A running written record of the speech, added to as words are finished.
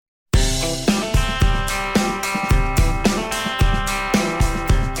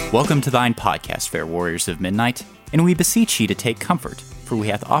Welcome to thine podcast, fair warriors of midnight, and we beseech ye to take comfort, for we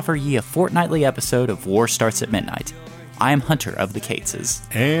hath offer ye a fortnightly episode of War Starts at Midnight. I am Hunter of the Cateses.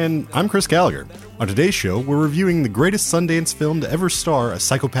 And I'm Chris Gallagher. On today's show, we're reviewing the greatest Sundance film to ever star a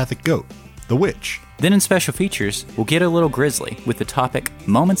psychopathic goat, The Witch. Then in special features, we'll get a little grisly with the topic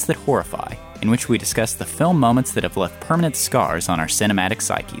Moments That Horrify, in which we discuss the film moments that have left permanent scars on our cinematic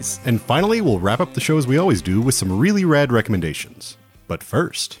psyches. And finally, we'll wrap up the show as we always do with some really rad recommendations. But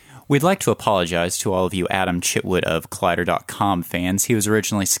first, we'd like to apologize to all of you Adam Chitwood of Collider.com fans. He was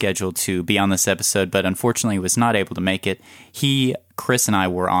originally scheduled to be on this episode, but unfortunately was not able to make it. He, Chris, and I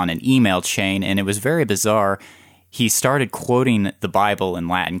were on an email chain, and it was very bizarre. He started quoting the Bible in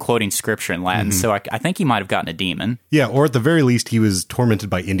Latin, quoting scripture in Latin, so I think he might have gotten a demon. Yeah, or at the very least, he was tormented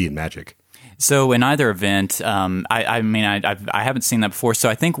by Indian magic. So in either event, I haven't seen that before. So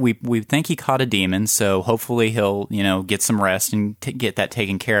I think we think he caught a demon. So hopefully he'll get some rest and get that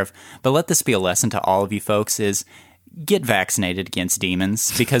taken care of. But let this be a lesson to all of you folks: is get vaccinated against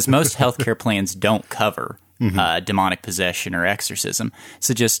demons, because most healthcare plans don't cover demonic possession or exorcism.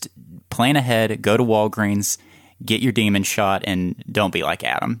 So just plan ahead, go to Walgreens, get your demon shot, and don't be like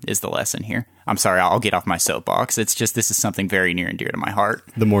Adam is the lesson here. I'm sorry, I'll get off my soapbox. It's just, this is something very near and dear to my heart.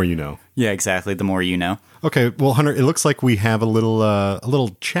 The more you know. Yeah, exactly. The more you know. Okay, well, Hunter, it looks like we have a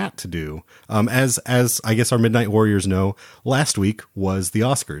little chat to do. As I guess our Midnight Warriors know, last week was the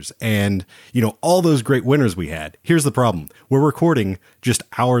Oscars, and all those great winners we had. Here's the problem: we're recording just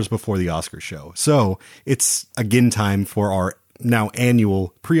hours before the Oscars show, so it's again time for our now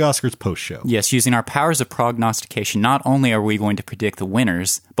annual pre-Oscars post-show. Yes, using our powers of prognostication, not only are we going to predict the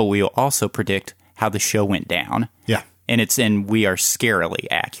winners, but we will also predict how the show went down. Yeah. And we are scarily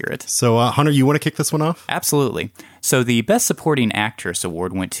accurate. So, Hunter, you want to kick this one off? Absolutely. So the Best Supporting Actress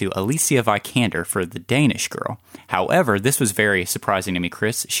award went to Alicia Vikander for The Danish Girl. However, this was very surprising to me,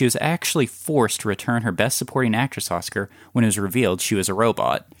 Chris. She was actually forced to return her Best Supporting Actress Oscar when it was revealed she was a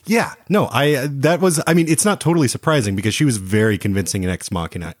robot. Yeah, no, it's not totally surprising because she was very convincing in Ex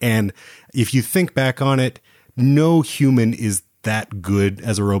Machina. And if you think back on it, no human is that good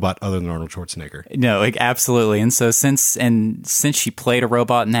as a robot other than Arnold Schwarzenegger. No, absolutely. And so since she played a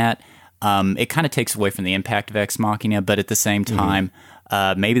robot in that, it kind of takes away from the impact of Ex Machina, but at the same time,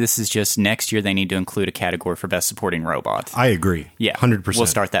 maybe this is just next year they need to include a category for Best Supporting Robot. I agree. Yeah, 100%. We'll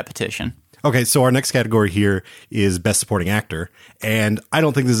start that petition. Okay, so our next category here is Best Supporting Actor, and I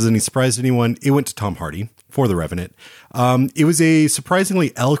don't think this is any surprise to anyone. It went to Tom Hardy for The Revenant. It was a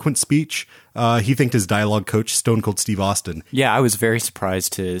surprisingly eloquent speech. He thanked his dialogue coach, Stone Cold Steve Austin. Yeah, I was very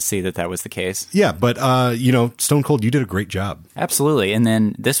surprised to see that was the case. Yeah, but, Stone Cold, you did a great job. Absolutely, and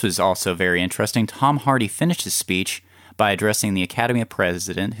then this was also very interesting. Tom Hardy finished his speech by addressing the Academy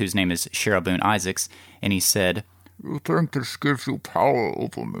president, whose name is Cheryl Boone Isaacs, and he said, "You think this gives you power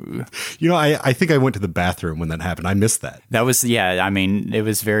over me?" I think I went to the bathroom when that happened. I missed that. That was, it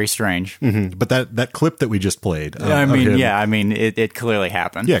was very strange. Mm-hmm. But that clip that we just played. It clearly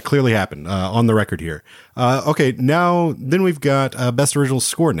happened. Yeah, clearly happened on the record here. Okay, then we've got Best Original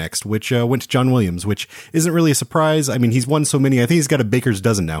Score next, which went to John Williams, which isn't really a surprise. I mean, he's won so many. I think he's got a baker's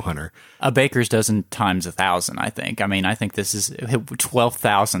dozen now, Hunter. A baker's dozen times 1,000, I think. I think this is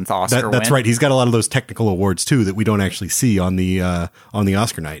 12,000th Oscar win. That's right. He's got a lot of those technical awards, too, that we don't actually see on the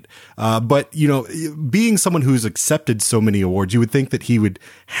Oscar night. But being someone who's accepted so many awards, you would think that he would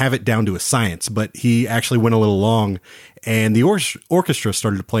have it down to a science, but he actually went a little long, and the orchestra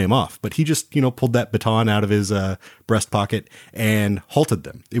started to play him off. But he just, pulled that baton out of his breast pocket and halted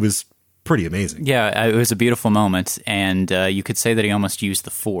them. It was pretty amazing. Yeah, it was a beautiful moment, and you could say that he almost used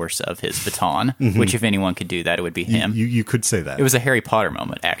the force of his baton, which if anyone could do that, it would be him. You could say that. It was a Harry Potter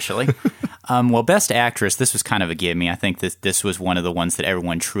moment, actually. Well, Best Actress, this was kind of a gimme. I think this was one of the ones that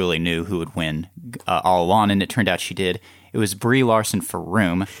everyone truly knew who would win all along, and it turned out she did. It was Brie Larson for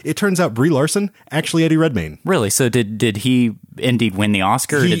Room. It turns out Brie Larson, actually Eddie Redmayne. Really? So did he indeed win the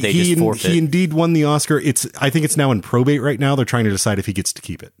Oscar, or did they just forfeit? He indeed won the Oscar. I think it's now in probate right now. They're trying to decide if he gets to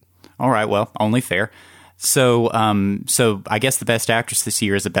keep it. All right, well, only fair. So I guess the Best Actress this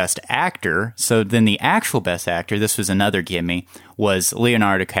year is the Best Actor. So then the actual Best Actor, this was another gimme, was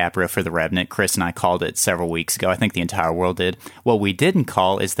Leonardo DiCaprio for The Revenant. Chris and I called it several weeks ago. I think the entire world did. What we didn't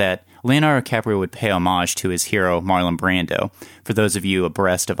call is that Leonardo DiCaprio would pay homage to his hero, Marlon Brando. For those of you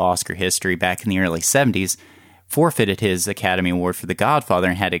abreast of Oscar history, back in the early 70s, forfeited his Academy Award for The Godfather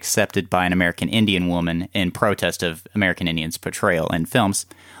and had accepted by an American Indian woman in protest of American Indians' portrayal in films.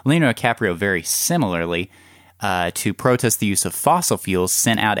 Leonardo DiCaprio, very similarly, to protest the use of fossil fuels,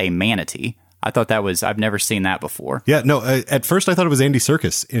 sent out a manatee I thought I've never seen that before. Yeah, no, at first I thought it was Andy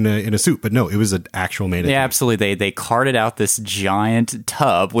Serkis in a suit, but no, it was an actual manatee. Yeah, absolutely. They carted out this giant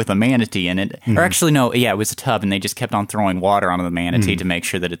tub with a manatee in it. Or actually, no, yeah, it was a tub, and they just kept on throwing water onto the manatee to make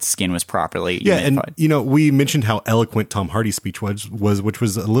sure that its skin was properly unified. And, we mentioned how eloquent Tom Hardy's speech was, which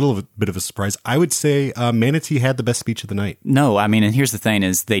was a little bit of a surprise. I would say Manatee had the best speech of the night. No, I mean, and here's the thing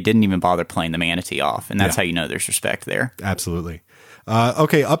is they didn't even bother playing the manatee off, and that's how you know there's respect there. Absolutely.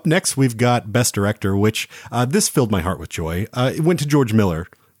 Okay, up next, we've got Best Director, which this filled my heart with joy. It went to George Miller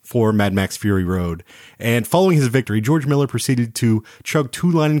for Mad Max Fury Road. And following his victory, George Miller proceeded to chug 2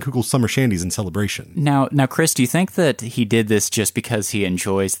 Leinenkugel summer shandies in celebration. Now, Chris, do you think that he did this just because he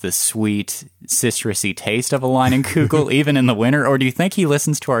enjoys the sweet, citrusy taste of a Leinenkugel, even in the winter? Or do you think he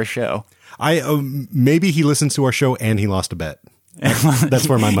listens to our show? Maybe he listens to our show and he lost a bet. That's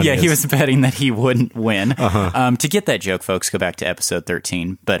where my money is. Yeah, he was betting that he wouldn't win. To get that joke, folks, go back to episode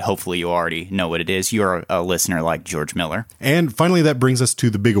 13, but hopefully you already know what it is. You're a listener like George Miller. And finally, that brings us to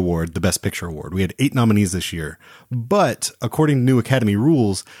the big award, the Best Picture Award. We had 8 nominees this year, but according to new Academy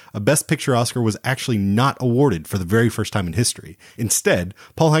rules, a Best Picture Oscar was actually not awarded for the very first time in history. Instead,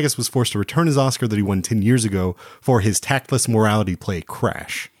 Paul Haggis was forced to return his Oscar that he won 10 years ago for his tactless morality play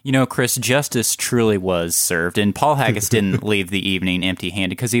Crash. You know, Chris, justice truly was served, and Paul Haggis didn't leave the evening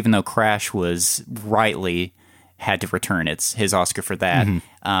empty-handed, because even though Crash was rightly had to return his Oscar for that,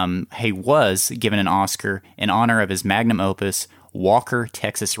 he was given an Oscar in honor of his magnum opus, Walker,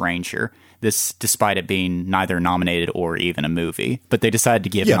 Texas Ranger. This, despite it being neither nominated or even a movie, but they decided to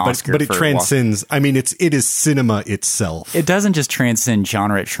give an Oscar. But it transcends. Walker. I mean, it is cinema itself. It doesn't just transcend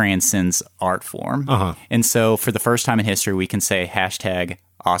genre; it transcends art form. And so, for the first time in history, we can say hashtag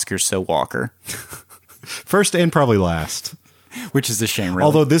Oscars so Walker. First and probably last. Which is a shame, really.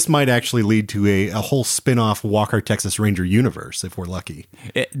 Although this might actually lead to a whole spin-off Walker Texas Ranger universe, if we're lucky.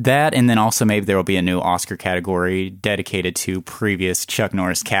 That, and then also maybe there will be a new Oscar category dedicated to previous Chuck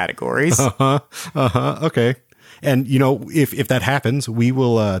Norris categories. Okay. And, if that happens, we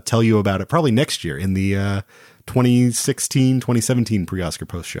will tell you about it probably next year in the 2016-2017 pre-Oscar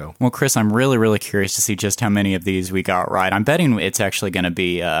post show. Well, Chris, I'm really, really curious to see just how many of these we got right. I'm betting it's actually going to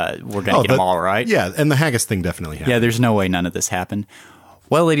be, we're going to get them all right. Yeah, and the Haggis thing definitely happened. Yeah, there's no way none of this happened.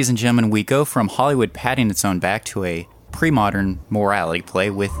 Well, ladies and gentlemen, we go from Hollywood patting its own back to a pre-modern morality play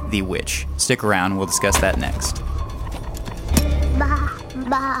with The Witch. Stick around, we'll discuss that next. Bah,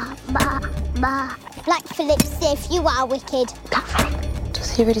 bah, bah, bah. Like Philip Stiff, you are wicked.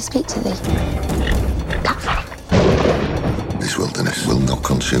 Does he really speak to thee? This wilderness will not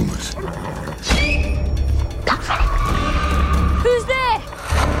consume us. Who's there?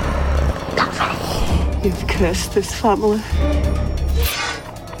 You've cursed this family.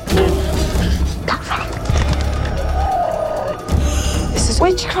 This is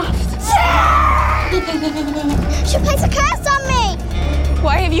witchcraft. She placed a curse on me!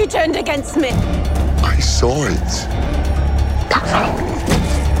 Why have you turned against me? I saw it.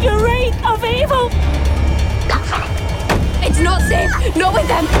 Your reign of evil! It's not safe! Not with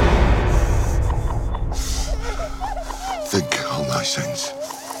them! Think on thy sins.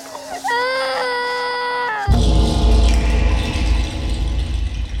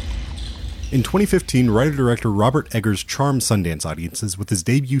 In 2015, writer-director Robert Eggers charmed Sundance audiences with his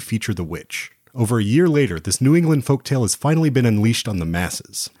debut feature, The Witch. Over a year later, this New England folktale has finally been unleashed on the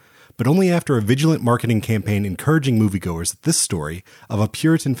masses. But only after a vigilant marketing campaign encouraging moviegoers that this story of a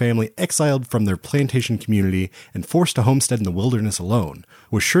Puritan family exiled from their plantation community and forced to homestead in the wilderness alone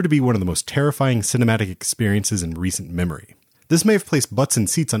was sure to be one of the most terrifying cinematic experiences in recent memory. This may have placed butts in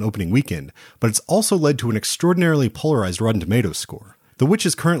seats on opening weekend, but it's also led to an extraordinarily polarized Rotten Tomatoes score. The Witch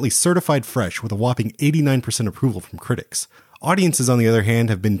is currently certified fresh with a whopping 89% approval from critics. Audiences, on the other hand,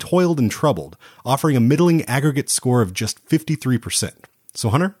 have been toiled and troubled, offering a middling aggregate score of just 53%. So,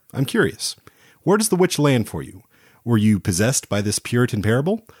 Hunter, I'm curious. Where does The Witch land for you? Were you possessed by this Puritan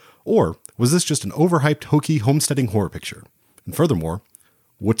parable? Or was this just an overhyped, hokey homesteading horror picture? And furthermore,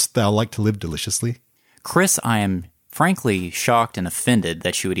 wouldst thou like to live deliciously? Chris, I am frankly shocked and offended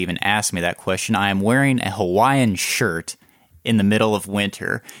that you would even ask me that question. I am wearing a Hawaiian shirt in the middle of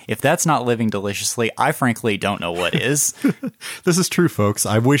winter. If that's not living deliciously, I frankly don't know what is. This is true, folks.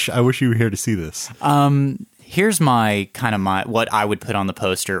 I wish you were here to see this. Here's my what I would put on the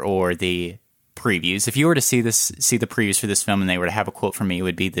poster or the previews. If you were to see the previews for this film and they were to have a quote from me, it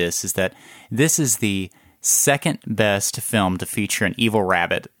would be this is that this is the second best film to feature an evil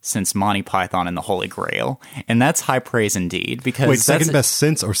rabbit since Monty Python and the Holy Grail. And that's high praise indeed. Because wait, second best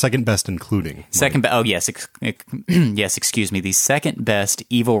since or second best including? Second best. Oh, yes. Yes, excuse me. The second best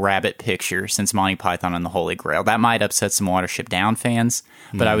evil rabbit picture since Monty Python and the Holy Grail. That might upset some Watership Down fans,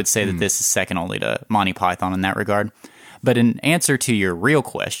 but I would say that this is second only to Monty Python in that regard. But in answer to your real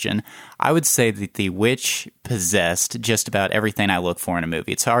question, I would say that The Witch possessed just about everything I look for in a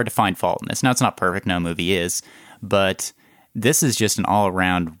movie. It's hard to find fault in this. Now, it's not perfect. No movie is. But this is just an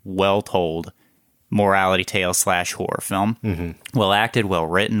all-around, well-told morality tale / horror film. Mm-hmm. Well acted, well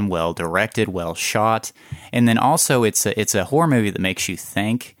written, well directed, well shot. And then also it's a horror movie that makes you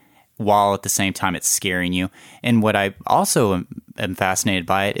think, while at the same time it's scaring you. And what I also am fascinated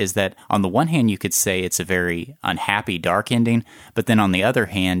by it is that on the one hand you could say it's a very unhappy, dark ending, but then on the other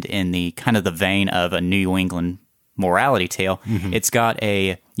hand, in the kind of the vein of a New England morality tale, it's got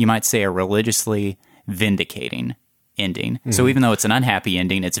you might say, a religiously vindicating ending. So even though it's an unhappy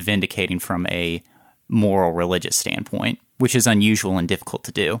ending, it's vindicating from a moral religious standpoint, which is unusual and difficult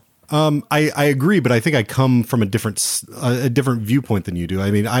to do. I agree, but I think I come from a different viewpoint than you do.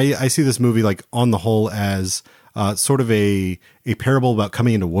 I mean, I see this movie like on the whole as sort of a parable about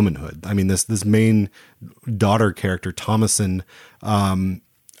coming into womanhood. I mean, this main daughter character, Thomason,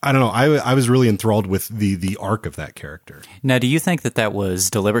 I don't know. I was really enthralled with the arc of that character. Now, do you think that was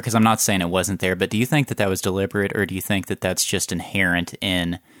deliberate? Because I'm not saying it wasn't there, but do you think that was deliberate, or do you think that that's just inherent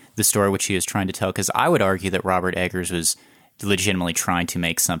in the story which he was trying to tell? Because I would argue that Robert Eggers was legitimately trying to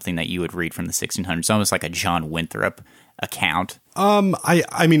make something that you would read from the 1600s, almost like a John Winthrop account.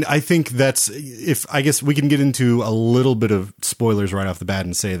 I mean, I think I guess we can get into a little bit of spoilers right off the bat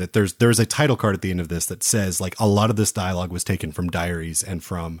and say that there's a title card at the end of this that says like a lot of this dialogue was taken from diaries and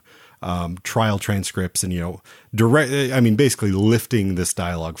from trial transcripts and, basically lifting this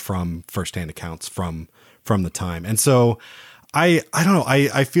dialogue from firsthand accounts from the time. And so I don't know.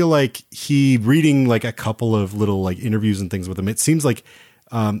 I feel like reading like a couple of little like interviews and things with him, it seems like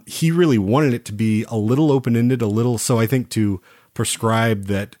he really wanted it to be a little open-ended, so I think to prescribe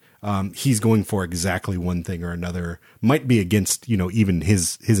that he's going for exactly one thing or another might be against, even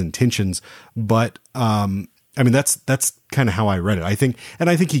his intentions. But I mean, that's kind of how I read it. I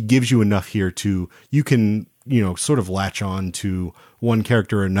think he gives you enough here you can, sort of latch on to one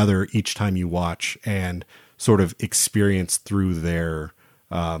character or another each time you watch and sort of experience through their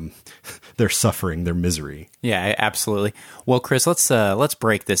suffering, their misery. Yeah, absolutely. Well, Chris, let's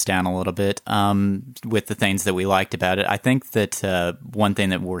break this down a little bit with the things that we liked about it. I think that one thing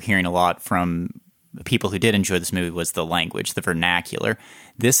that we're hearing a lot from people who did enjoy this movie was the language, the vernacular.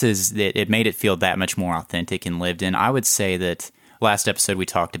 It made it feel that much more authentic and lived in. I would say that last episode we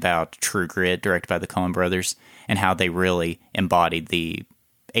talked about True Grit, directed by the Coen brothers, and how they really embodied the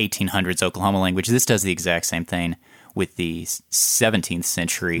 1800s Oklahoma language. This does the exact same thing with the 17th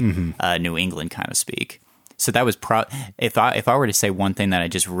century New England kind of speak. So that was if I were to say one thing that I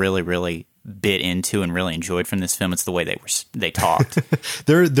just really, really bit into and really enjoyed from this film, it's the way they talked.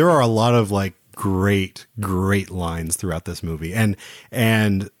 There are a lot of like great lines throughout this movie, and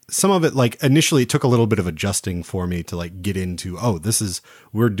some of it, like initially it took a little bit of adjusting for me to like get into,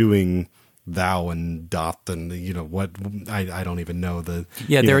 we're doing thou and doth and what I don't even know the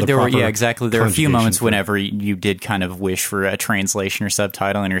there were exactly there were a few moments whenever you did kind of wish for a translation or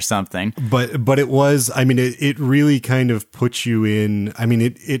subtitling or something, but it was, I mean, it really kind of puts you in, I mean,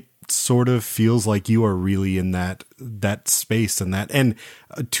 it sort of feels like you are really in that space and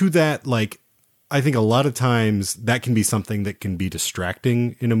to that, like I think a lot of times that can be something that can be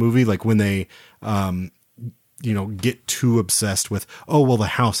distracting in a movie, like when they get too obsessed with, the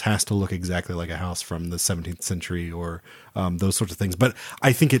house has to look exactly like a house from the 17th century or those sorts of things. But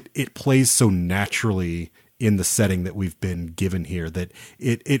I think it plays so naturally in the setting that we've been given here that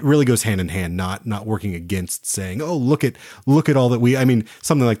it really goes hand in hand, not working against saying, look at all that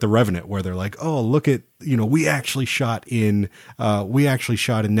something like The Revenant where they're like, look at, we actually shot in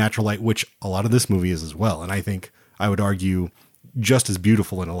natural light, which a lot of this movie is as well. And I think I would argue just as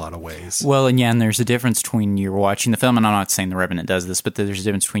beautiful in a lot of ways. Well, and there's a difference between you're watching the film, and I'm not saying The Revenant does this, but there's a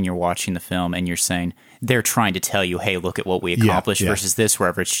difference between you're watching the film and you're saying they're trying to tell you, hey, look at what we accomplished versus this,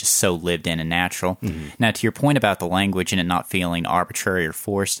 wherever it's just so lived in and natural. Mm-hmm. Now, to your point about the language and it not feeling arbitrary or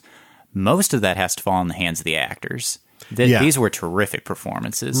forced, most of that has to fall in the hands of the actors. These were terrific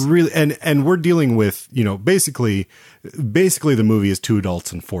performances. Really, and we're dealing with, basically the movie is 2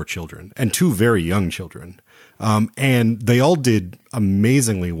 adults and 4 children, and 2 very young children. And they all did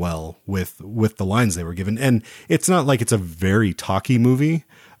amazingly well with the lines they were given. And it's not like it's a very talky movie,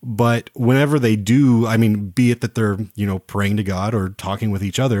 But whenever they do, I mean, be it that they're, you know, praying to God or talking with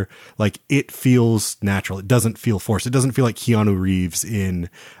each other, like it feels natural. It doesn't feel forced. It doesn't feel like Keanu Reeves in,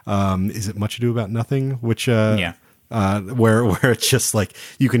 is it Much Ado About Nothing? Which, where it's just like,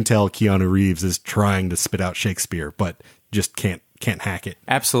 you can tell Keanu Reeves is trying to spit out Shakespeare, but just can't hack it.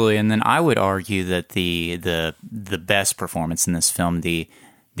 Absolutely. And then I would argue that the best performance in this film, the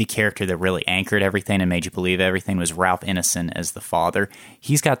character that really anchored everything and made you believe everything, was Ralph Ineson as the father.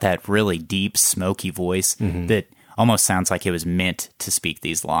 He's got that really deep, smoky voice that almost sounds like it was meant to speak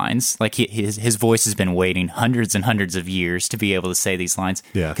these lines. Like his voice has been waiting hundreds and hundreds of years to be able to say these lines.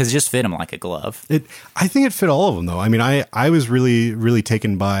 Yeah, because it just fit him like a glove. I think it fit all of them, though. I mean, I was really, really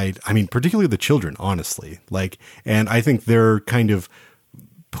taken by, I mean, particularly the children, honestly. Like, and I think they're kind of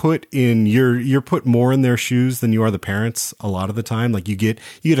you're put more in their shoes than you are the parents a lot of the time. Like you get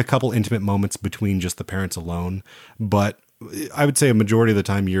a couple intimate moments between just the parents alone, but I would say a majority of the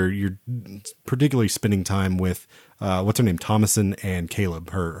time you're particularly spending time with what's her name, Thomason and Caleb,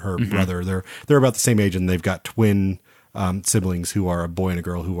 her brother. They're about the same age, and they've got twin siblings who are a boy and a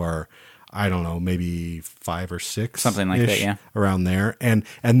girl who are, I don't know, maybe 5 or 6, something like that, yeah, around there. And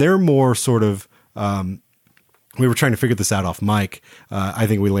they're more sort of we were trying to figure this out off mic. I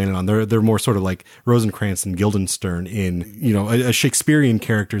think we landed on they're more sort of like Rosencrantz and Guildenstern in, you know, a Shakespearean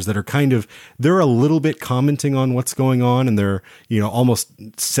characters that are kind of, they're a little bit commenting on what's going on, and they're, you know, almost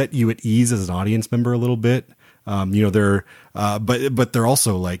set you at ease as an audience member a little bit. You know, they're but they're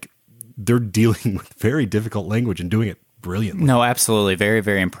also like, they're dealing with very difficult language and doing it brilliantly. No, absolutely. Very,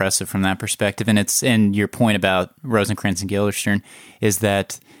 very impressive from that perspective. And your point about Rosencrantz and Guildenstern is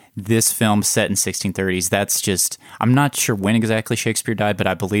that this film set in 1630s, that's just, I'm not sure when exactly Shakespeare died, but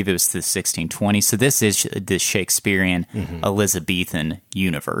I believe it was the 1620s. So this is the Shakespearean Elizabethan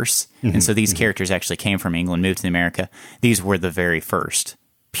universe. And so these characters actually came from England, moved to America. These were the very first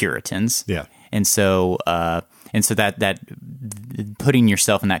Puritans. Yeah. And so that putting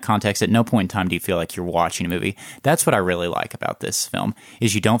yourself in that context, at no point in time do you feel like you're watching a movie. That's what I really like about this film,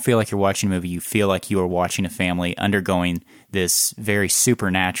 is you don't feel like you're watching a movie. You feel like you are watching a family undergoing this very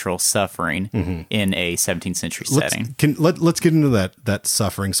supernatural suffering in a 17th century setting. Let's get into that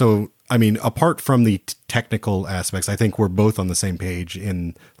suffering. So, I mean, apart from the technical aspects, I think we're both on the same page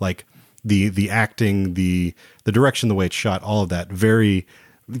in like the acting, the direction, the way it's shot, all of that. Very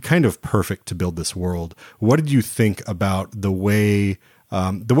kind of perfect to build this world. What did you think about the way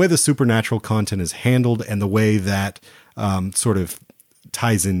the supernatural content is handled, and the way that sort of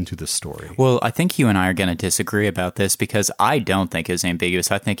ties into the story? Well, I think you and I are going to disagree about this, because I don't think it was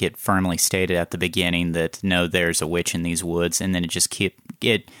ambiguous. I think it firmly stated at the beginning that no, there's a witch in these woods, and then it just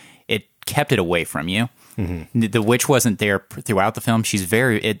kept it away from you. The witch wasn't there throughout the film. She's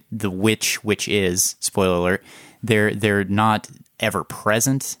the witch, which is, spoiler alert, they're not ever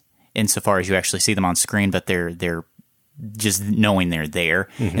present insofar as you actually see them on screen, but they're just knowing they're there.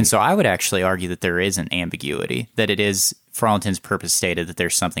 And so I would actually argue that there is an ambiguity, that it is, for all intents and purposes, stated that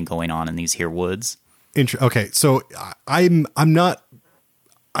there's something going on in these here woods. Okay, so I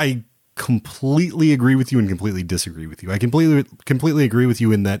completely agree with you and completely disagree with you. I completely agree with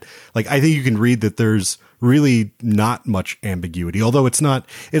you in that, like, I think you can read that there's really not much ambiguity, although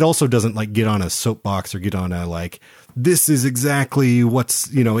it also doesn't like get on a soapbox or get on a like, this is exactly what's,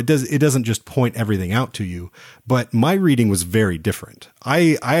 you know, it doesn't just point everything out to you. But my reading was very different.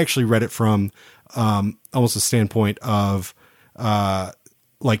 I actually read it from almost a standpoint of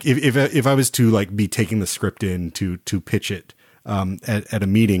like if I was to like be taking the script in to pitch it at a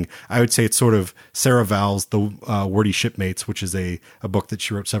meeting, I would say it's sort of Sarah Vowell's The Wordy Shipmates, which is a book that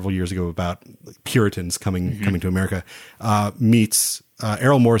she wrote several years ago about Puritans coming to America, meets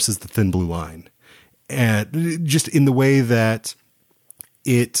Errol Morris's The Thin Blue Line. And just in the way that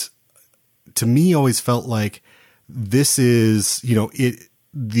it, to me, always felt like this is, you know,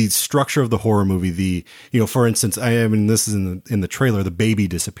 the structure of the horror movie, for instance, I mean, this is in the trailer, the baby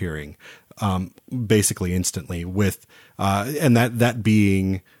disappearing, basically instantly with, and that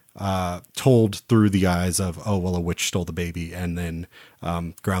being, told through the eyes of, oh, well, a witch stole the baby and then,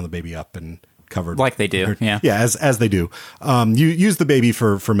 ground the baby up and covered like they do. Yeah. As they do. You use the baby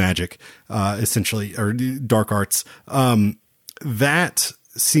for magic, essentially, or dark arts. That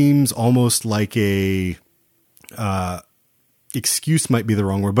seems almost like a, excuse might be the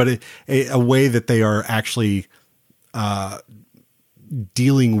wrong word, but a way that they are actually,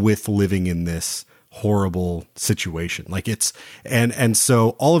 dealing with living in this horrible situation. Like it's, and so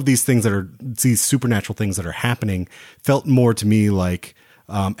all of these things these supernatural things that are happening felt more to me like,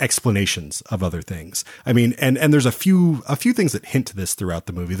 explanations of other things. I mean, and there's a few things that hint to this throughout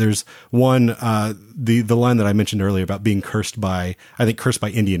the movie. There's one, the line that I mentioned earlier about being cursed by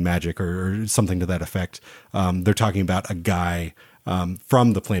Indian magic or something to that effect. They're talking about a guy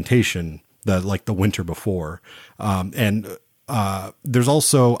from the plantation, the winter before, and there's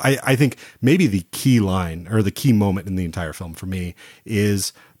also, I think maybe the key line or the key moment in the entire film for me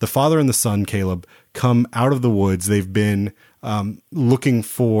is the father and the son, Caleb, come out of the woods. They've been looking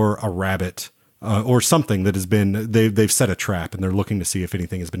for a rabbit or something that has been, they've set a trap, and they're looking to see if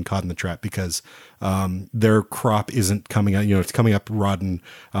anything has been caught in the trap because their crop isn't coming out, it's coming up rotten.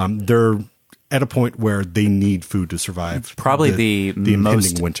 They're at a point where they need food to survive. Probably the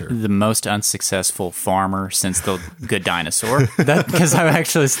impending winter. The most unsuccessful farmer since the Good Dinosaur. Because I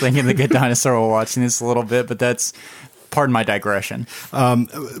actually was thinking the Good Dinosaur while watching this a little bit, but that's, pardon my digression.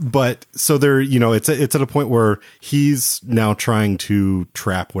 But so they're, it's at a point where he's now trying to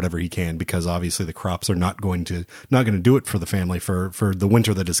trap whatever he can, because obviously the crops are not going to do it for the family for the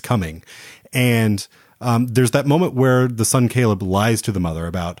winter that is coming. And there's that moment where the son Caleb lies to the mother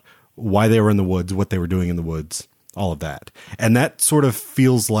about why they were in the woods, what they were doing in the woods, all of that. And that sort of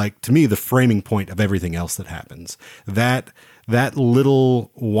feels like, to me, the framing point of everything else that happens. That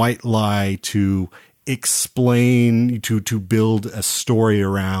little white lie to explain, to build a story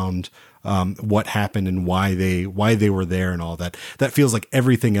around what happened and why they were there and all that. That feels like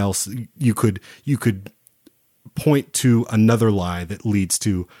everything else you could point to another lie that leads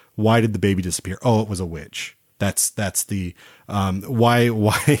to, why did the baby disappear? Oh, it was a witch. That's the why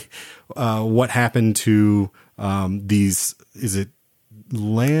what happened to these, is it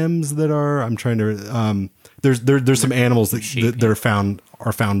lambs that are, I'm trying to there's some animals that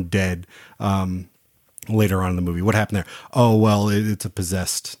are found dead later on in the movie. What happened there? Oh, well, it's a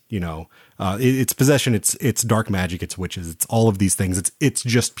possessed, it's possession, it's dark magic, it's witches, it's all of these things. It's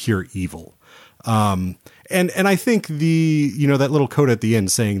just pure evil. And I think that little coda at the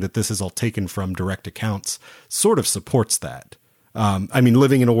end saying that this is all taken from direct accounts sort of supports that. I mean,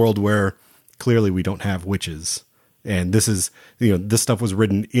 living in a world where clearly we don't have witches, and this is, this stuff was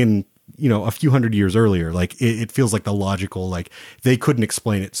written in, a few hundred years earlier. Like it feels like the logical, like they couldn't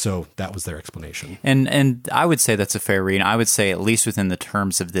explain it, so that was their explanation. And I would say that's a fair read. I would say, at least within the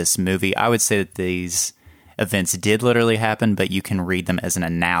terms of this movie, I would say that these events did literally happen, but you can read them as an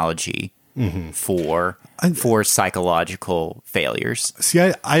analogy. Mm-hmm. for psychological failures. See,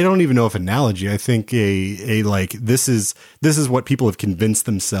 I don't even know if analogy. I think a like this is what people have convinced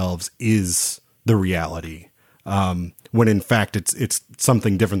themselves is the reality. When in fact it's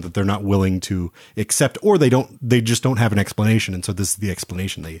something different that they're not willing to accept, or they just don't have an explanation, and so this is the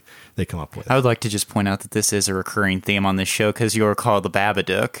explanation they come up with. I would like to just point out that this is a recurring theme on this show, because you'll recall the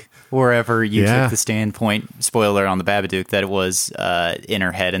Babadook, wherever you took the standpoint, spoiler on the Babadook, that it was in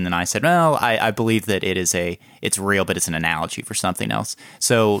her head, and then I said, well, I believe that it's real, but it's an analogy for something else.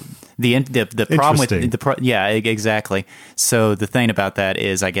 So the problem with exactly. So the thing about that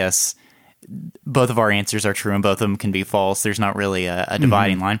is, I guess, both of our answers are true and both of them can be false. There's not really a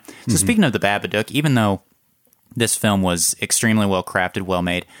dividing line. So speaking of the Babadook, even though this film was extremely well crafted, well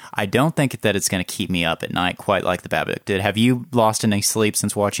made, I don't think that it's going to keep me up at night quite like the Babadook did. Have you lost any sleep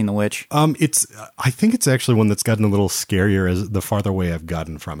since watching The Witch? I think it's actually one that's gotten a little scarier as the farther away I've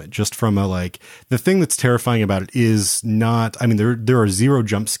gotten from it. Just from the thing that's terrifying about it is not, I mean, there are zero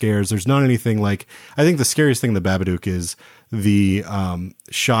jump scares. There's not anything like, I think the scariest thing in the Babadook is the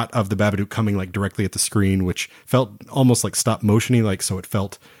shot of the Babadook coming like directly at the screen, which felt almost like stop motion-y, like, so it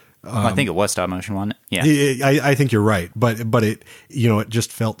felt. I think it was stop motion, wasn't it? Yeah, I think you're right, but it it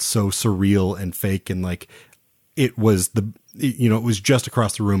just felt so surreal and fake, and like it was it was just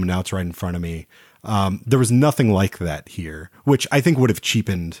across the room and now it's right in front of me. There was nothing like that here, which I think would have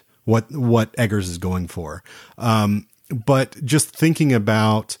cheapened what Eggers is going for. But just thinking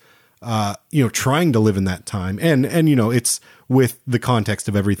about trying to live in that time, and it's with the context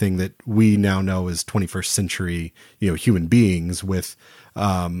of everything that we now know as 21st century human beings, with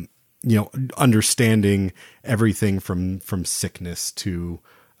understanding everything from sickness to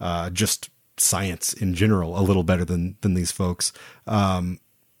just science in general a little better than these folks.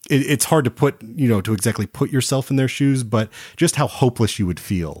 It's hard to put to exactly put yourself in their shoes, but just how hopeless you would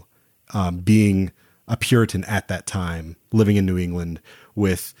feel being a Puritan at that time, living in New England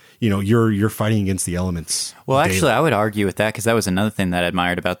with, you're fighting against the elements. Well, daily. Actually, I would argue with that, because that was another thing that I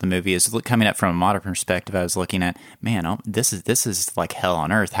admired about the movie, is coming at from a modern perspective. I was looking at, man, this is like hell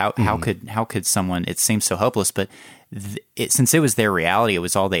on earth. How could someone? It seems so hopeless, but since it was their reality, it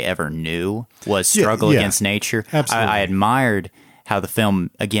was all they ever knew was struggle against nature. Absolutely. I admired how the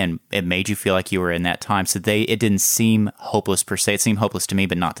film, again, it made you feel like you were in that time. So it didn't seem hopeless per se. It seemed hopeless to me,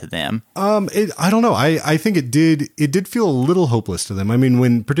 but not to them. I don't know. I think it did feel a little hopeless to them. I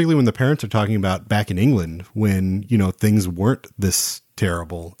mean, particularly when the parents are talking about back in England when, things weren't this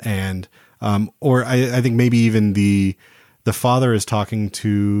terrible. And, or I think maybe even the father is talking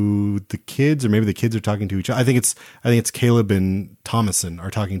to the kids, or maybe the kids are talking to each other. I think it's Caleb and Thomason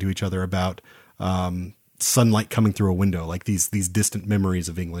are talking to each other about, sunlight coming through a window, like these distant memories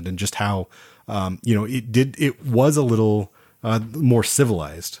of England, and just how it was a little more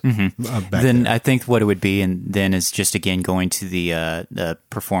civilized back then. I think what it would be, and then is just again going to the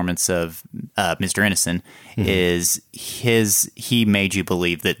performance of Mr. Innocent, is he made you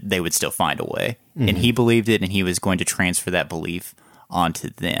believe that they would still find a way, and he believed it, and he was going to transfer that belief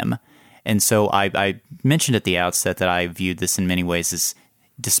onto them. And so I mentioned at the outset that I viewed this in many ways as,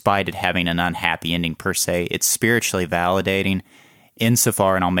 despite it having an unhappy ending per se, it's spiritually validating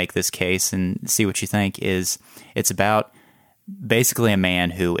insofar, and I'll make this case and see what you think, is it's about basically a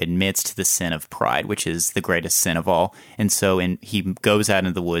man who admits to the sin of pride, which is the greatest sin of all. And so he goes out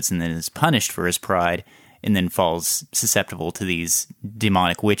into the woods and then is punished for his pride and then falls susceptible to these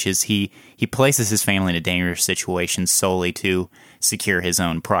demonic witches. He places his family in a dangerous situation solely to secure his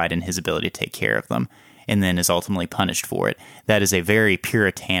own pride and his ability to take care of them, and then is ultimately punished for it. That is a very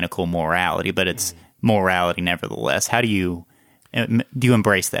puritanical morality, but it's morality nevertheless. How do you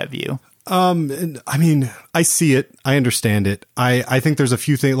embrace that view? I mean, I see it. I understand it. I think there's a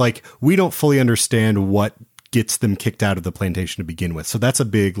few things, like, we don't fully understand what gets them kicked out of the plantation to begin with. So that's a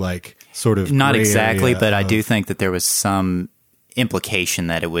big, like, sort of not exactly, area but I do think that there was some implication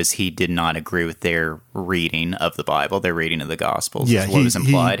that he did not agree with their reading of the Bible, their reading of the Gospels. Yeah, is what was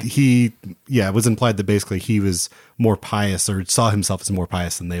implied. It was implied that basically he was more pious, or saw himself as more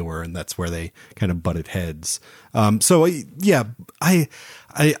pious than they were, and that's where they kind of butted heads. So yeah, I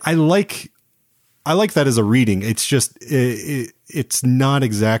like that as a reading. It's just it's not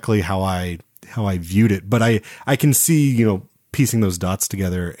exactly how I viewed it, but I can see, piecing those dots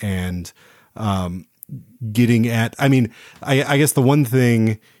together and getting at, I mean, I guess the one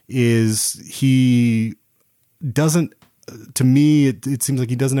thing is he doesn't, to me, it seems like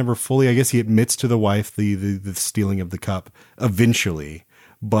he doesn't ever fully, I guess he admits to the wife the stealing of the cup eventually,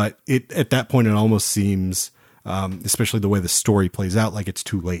 but at that point it almost seems, especially the way the story plays out, like it's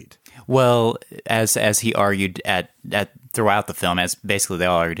too late. Well, as he argued at throughout the film, as basically they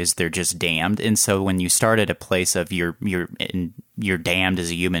all argued, is they're just damned. And so when you start at a place of you're damned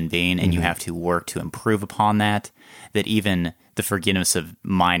as a human being, and you have to work to improve upon that even the forgiveness of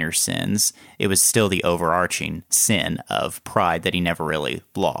minor sins, it was still the overarching sin of pride that he never really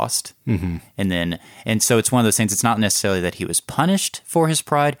lost. And so it's one of those things, it's not necessarily that he was punished for his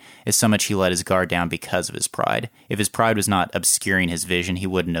pride, as so much he let his guard down because of his pride. If his pride was not obscuring his vision, he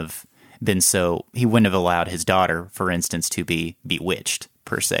wouldn't have allowed his daughter, for instance, to be bewitched,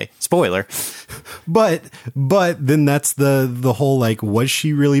 per se. Spoiler. But then that's the whole, like, was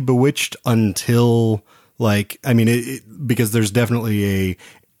she really bewitched until, like, I mean, because there's definitely a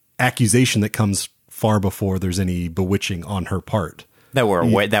accusation that comes far before there's any bewitching on her part. That we're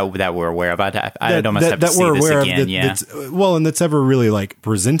aware, that we're aware of. I'd almost have to see this again. Yeah. And that's ever really, like,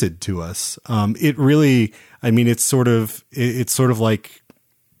 presented to us. It really, I mean, it's sort of like,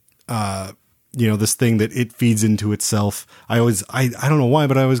 this thing that it feeds into itself. I don't know why,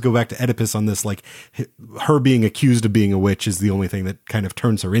 but I always go back to Oedipus on this, like, her being accused of being a witch is the only thing that kind of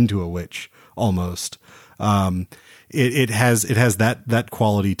turns her into a witch almost. It has that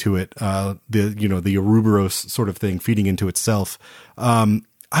quality to it. The Ouroboros sort of thing feeding into itself.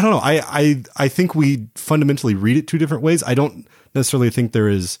 I don't know. I think we fundamentally read it two different ways. I don't necessarily think there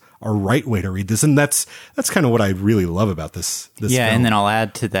is a right way to read this, and that's kind of what I really love about this yeah, film. And then I'll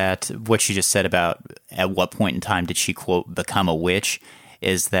add to that what you just said about at what point in time did she, quote, become a witch,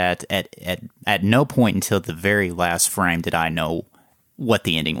 is that at no point until the very last frame did I know what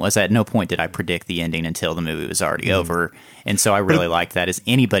the ending was. At no point did I predict the ending until the movie was already over. And so I really like that, as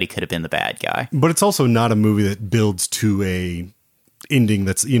anybody could have been the bad guy. But it's also not a movie that builds to a ending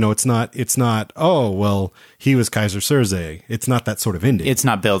that's, it's not, oh, well, he was Kaiser Soze. It's not that sort of ending. It's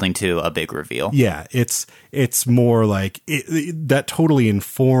not building to a big reveal. Yeah, it's more like that totally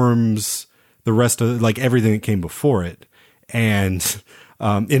informs the rest of, like, everything that came before it, and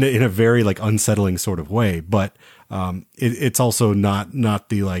in a very, like, unsettling sort of way. But it's also not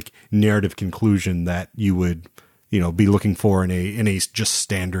the, like, narrative conclusion that you would be looking for in a just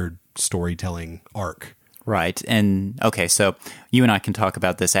standard storytelling arc. Right. And okay, so you and I can talk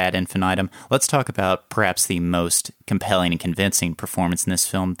about this ad infinitum. Let's talk about perhaps the most compelling and convincing performance in this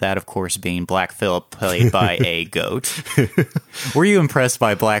film, that, of course, being Black Phillip, played by a goat. Were you impressed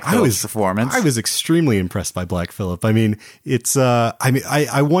by Black Phillip's performance? I was extremely impressed by Black Phillip. I mean, it's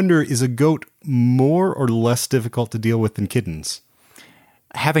I wonder, is a goat more or less difficult to deal with than kittens?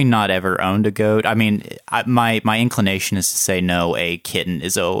 Having not ever owned a goat, I mean, my inclination is to say no, a kitten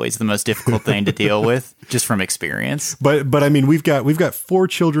is always the most difficult thing to deal with, just from experience. But I mean, we've got 4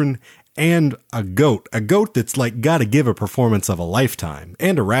 children and a goat that's like got to give a performance of a lifetime,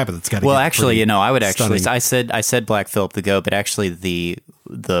 and a rabbit that's got to. Well, actually, I would actually. Stunning. I said Black Phillip the goat, but actually the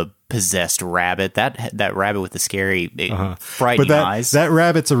possessed rabbit, that rabbit with the scary, frightening eyes. That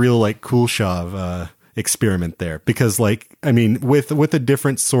rabbit's a real like Kuleshov experiment there, because like, I mean, with a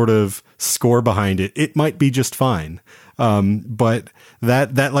different sort of score behind it, it might be just fine. But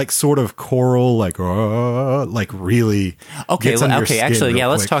that like sort of choral, like really gets under your skin actually, real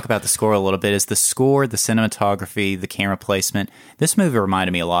let's quick. talk about the score a little bit. Is the score, the cinematography, the camera placement? This movie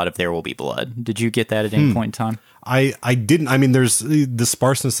reminded me a lot of There Will Be Blood. Did you get that at any point in time? I didn't. I mean, there's the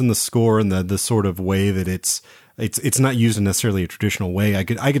sparseness in the score and the sort of way that it's not used in necessarily a traditional way. I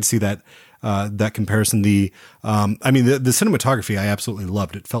could see that comparison. The cinematography I absolutely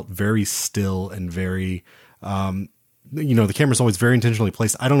loved. It felt very still and very, the camera's always very intentionally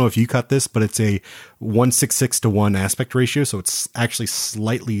placed. I don't know if you caught this, but it's a 1:6:6 to 1 aspect ratio. So it's actually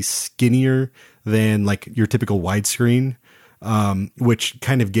slightly skinnier than like your typical widescreen. Which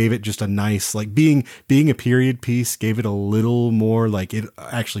kind of gave it just a nice, like being a period piece, gave it a little more, like it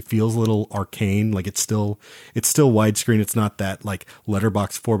actually feels a little arcane. Like it's still widescreen. It's not that like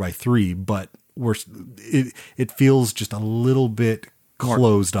letterbox 4:3, but it feels just a little bit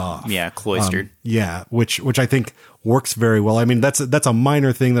closed off. Yeah. Cloistered. Which I think works very well. I mean, that's a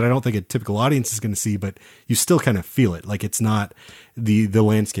minor thing that I don't think a typical audience is going to see, but you still kind of feel it. Like it's not, the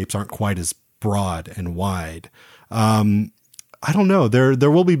landscapes aren't quite as broad and wide. I don't know.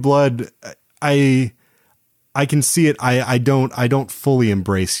 There Will Be Blood. I can see it. I don't fully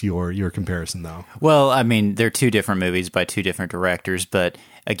embrace your comparison though. Well, I mean, they're 2 different movies by 2 different directors, but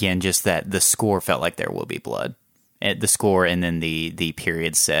again, just that the score felt like There Will Be Blood. The score and then the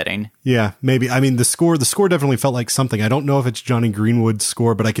period setting. Yeah, maybe. I mean, the score definitely felt like something. I don't know if it's Johnny Greenwood's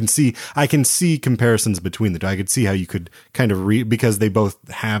score, but I can see comparisons between the 2. I could see how you could kind of because they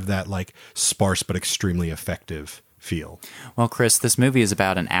both have that like sparse but extremely effective feel. Well, Chris, this movie is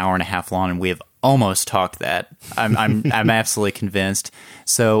about an hour and a half long, and we have almost talked that. I'm absolutely convinced.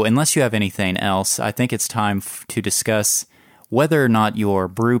 So, unless you have anything else, I think it's time to discuss whether or not your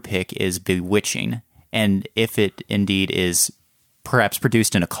brew pick is bewitching, and if it indeed is perhaps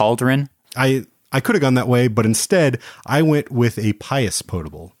produced in a cauldron. I could have gone that way, but instead I went with a pious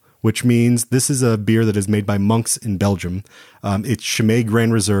potable, which means this is a beer that is made by monks in Belgium. It's Chimay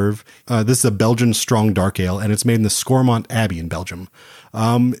Grand Reserve. This is a Belgian strong dark ale, and it's made in the Scormont Abbey in Belgium.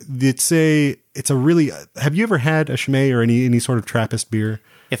 It's a really. Have you ever had a Chimay or any sort of Trappist beer?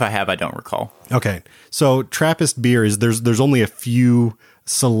 If I have, I don't recall. Okay, so Trappist beer is there's only a few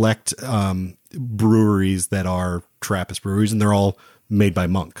select breweries that are Trappist breweries, and they're all made by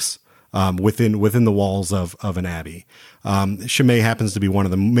monks. Within the walls of an abbey. Chimay happens to be one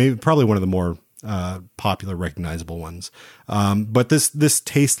of them, probably one of the more popular, recognizable ones. But this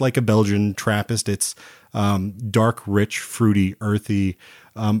tastes like a Belgian Trappist. It's dark, rich, fruity, earthy.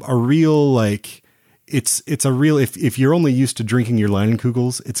 A real like it's a real. If you're only used to drinking your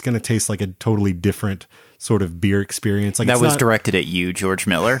Leinenkugels, it's going to taste like a totally different sort of beer experience. Like that was directed at you, George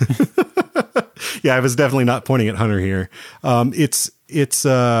Miller. Yeah, I was definitely not pointing at Hunter here. It's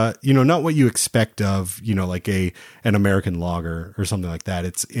not what you expect of, like an American lager or something like that.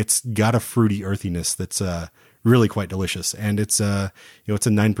 It's got a fruity earthiness that's really quite delicious, and it's it's a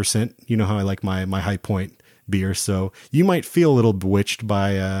 9%. You know how I like my High Point beer, so you might feel a little bewitched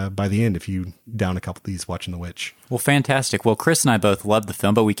by the end if you down a couple of these watching The Witch. Well, fantastic. Well, Chris and I both loved the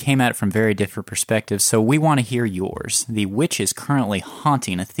film, but we came at it from very different perspectives, so we want to hear yours. The Witch is currently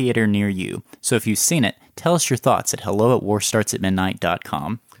haunting a theater near you, so if you've seen it, tell us your thoughts at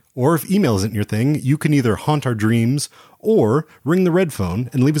hello@warstartsatmidnight.com. Or if email isn't your thing, you can either haunt our dreams or ring the red phone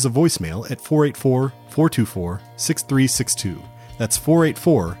and leave us a voicemail at 484-424-6362. That's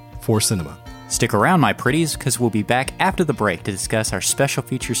 484-4-CINEMA. Stick around, my pretties, because we'll be back after the break to discuss our special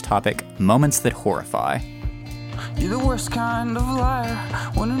features topic, Moments That Horrify. You're the worst kind of liar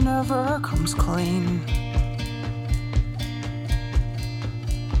when it never comes clean.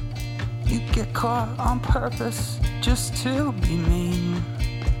 You get caught on purpose just to be mean.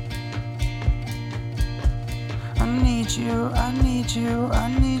 I need you, I need you,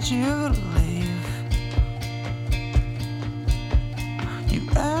 I need you to leave.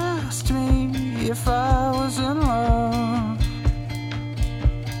 asked me if I was in love.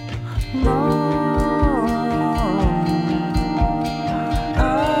 No.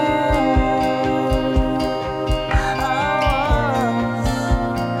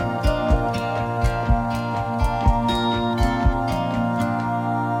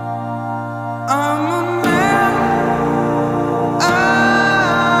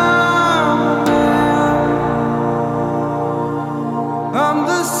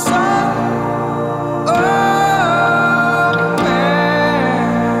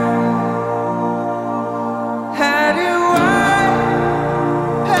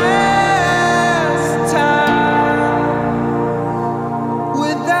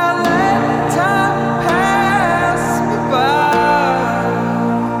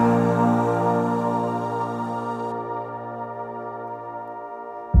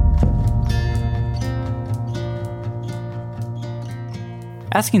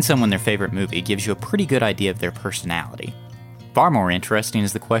 Asking someone their favorite movie gives you a pretty good idea of their personality. Far more interesting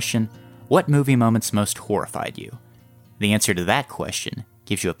is the question, what movie moments most horrified you? The answer to that question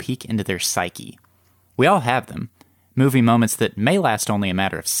gives you a peek into their psyche. We all have them. Movie moments that may last only a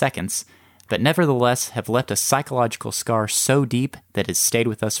matter of seconds, but nevertheless have left a psychological scar so deep that it has stayed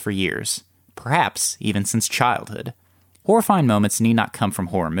with us for years. Perhaps even since childhood. Horrifying moments need not come from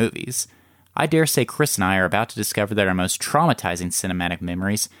horror movies. I dare say Chris and I are about to discover that our most traumatizing cinematic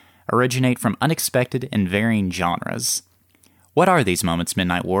memories originate from unexpected and varying genres. What are these moments,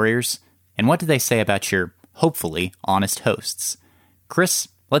 Midnight Warriors? And what do they say about your, hopefully, honest hosts? Chris,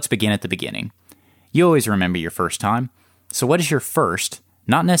 let's begin at the beginning. You always remember your first time. So what is your first,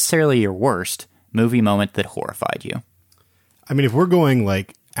 not necessarily your worst, movie moment that horrified you? I mean, if we're going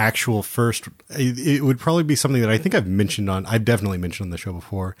like actual first, it would probably be something that I think I've definitely mentioned on the show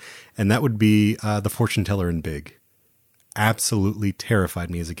before, and that would be The Fortune Teller in Big. Absolutely terrified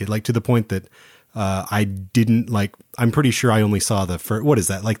me as a kid, like to the point that I didn't like, I'm pretty sure I only saw the first, what is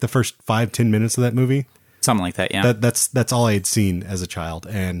that, like the first 5-10 minutes of that movie? Something like that, yeah. That's all I had seen as a child,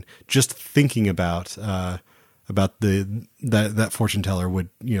 and just thinking about that fortune teller would,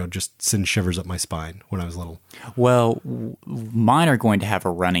 just send shivers up my spine when I was little. Well, mine are going to have a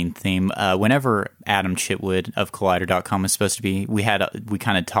running theme. Whenever Adam Chitwood of Collider.com was supposed to be, we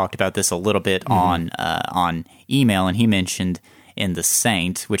kind of talked about this a little bit on email, and he mentioned in The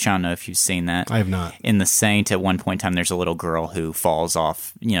Saint, which I don't know if you've seen that. I have not. In The Saint, at one point in time, there's a little girl who falls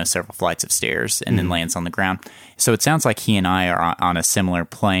off, several flights of stairs and then lands on the ground. So it sounds like he and I are on a similar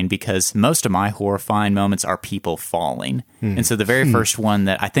plane, because most of my horrifying moments are people falling. And so the very first one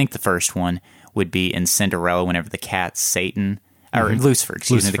the first one would be in Cinderella, whenever the cat Satan, or Lucifer,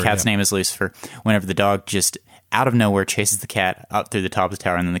 the cat's name is Lucifer, whenever the dog just out of nowhere chases the cat up through the top of the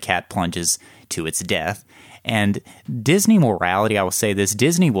tower, and then the cat plunges to its death. And Disney morality, I will say this,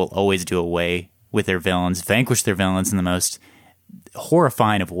 Disney will always do away with their villains, vanquish their villains in the most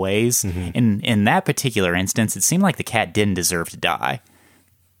horrifying of ways. In that particular instance, it seemed like the cat didn't deserve to die.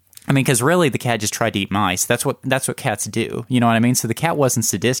 I mean, because really the cat just tried to eat mice. That's what cats do. You know what I mean? So the cat wasn't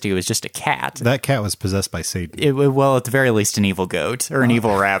sadistic. It was just a cat. That cat was possessed by Satan. Well, at the very least, an evil goat or an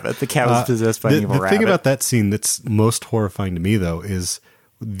evil rabbit. The cat was possessed by an evil rabbit. The thing about that scene that's most horrifying to me, though, is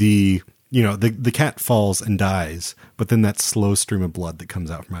the cat falls and dies, but then that slow stream of blood that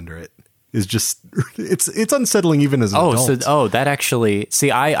comes out from under it is just, it's unsettling even as an adult. That actually,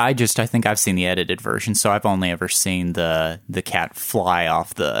 see, I think I've seen the edited version, so I've only ever seen the cat fly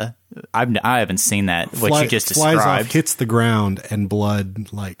off I haven't seen that, what you just described. Flies off, hits the ground, and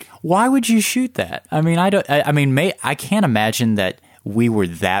blood, like. Why would you shoot that? I mean, I can't imagine that we were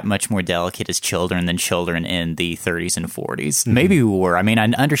that much more delicate as children than children in the 30s and 40s. Maybe we were. I mean, I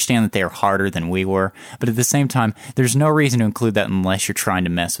understand that they are harder than we were, but at the same time, there's no reason to include that unless you're trying to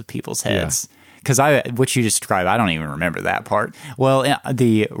mess with people's heads. Because what you described, I don't even remember that part. Well,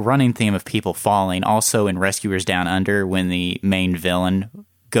 the running theme of people falling, also in Rescuers Down Under, when the main villain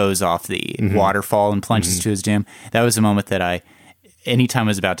goes off the waterfall and plunges to his doom, that was a moment that anytime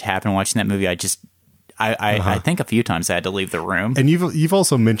it was about to happen watching that movie, I think a few times I had to leave the room. And you've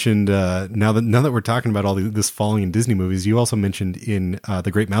also mentioned now that we're talking about all this falling in Disney movies, you also mentioned in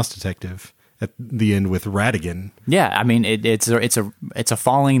The Great Mouse Detective at the end with Ratigan. Yeah, I mean it's a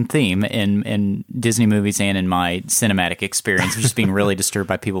falling theme in Disney movies and in my cinematic experience, just being really disturbed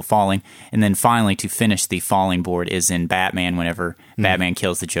by people falling. And then finally, to finish the falling board, is in Batman, whenever Batman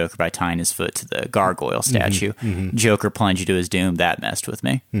kills the Joker by tying his foot to the gargoyle statue. Joker plunged to his doom. That messed with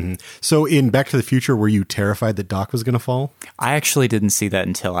me. So in Back to the Future, were you terrified that Doc was going to fall? I actually didn't see that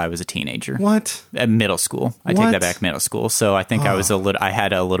until I was a teenager. What? At middle school. I take that back, middle school. So I think I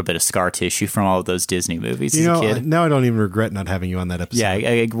had a little bit of scar tissue from all of those Disney movies as a kid. Now I don't even regret not having you on that episode.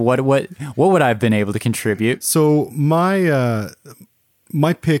 Yeah, what would I have been able to contribute? So my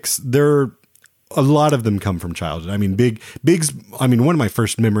picks, a lot of them come from childhood. I mean, one of my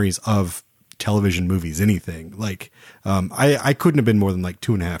first memories of television movies, anything like, I couldn't have been more than like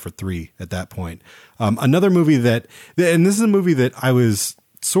 2.5 or 3 at that point. Another movie and this is a movie that I was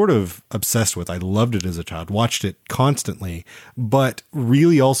sort of obsessed with. I loved it as a child, watched it constantly, but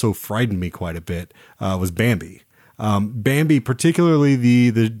really also frightened me quite a bit, was Bambi. Bambi, particularly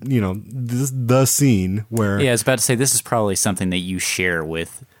the scene where... Yeah, I was about to say, this is probably something that you share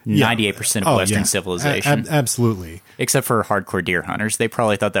with 98% of Western civilization. Absolutely. Except for hardcore deer hunters. They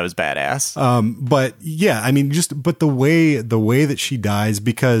probably thought that was badass. But yeah, I mean, but the way that she dies,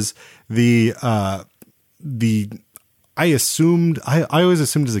 because I always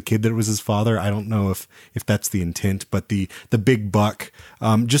assumed as a kid that it was his father. I don't know if that's the intent, but the big buck,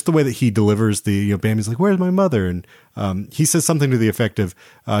 just the way that he delivers Bambi's like, "Where's my mother?" And he says something to the effect of,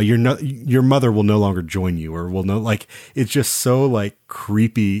 "Your mother will no longer join you," or will no, like, it's just so like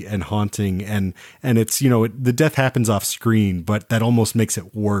creepy and haunting, and it's the death happens off screen, but that almost makes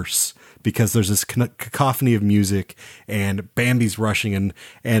it worse because there's this cacophony of music and Bambi's rushing, and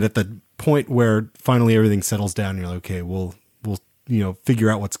at the point where finally everything settles down, you're like, okay, we'll figure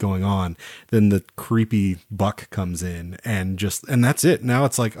out what's going on. Then the creepy buck comes in and that's it. Now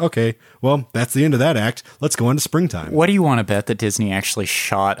it's like, okay, well, that's the end of that act. Let's go on to springtime. What do you want to bet that Disney actually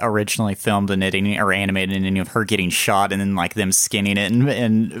originally filmed or animated any of her getting shot and then like them skinning it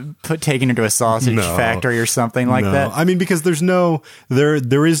and taking her to a sausage factory or something like that? I mean, because there is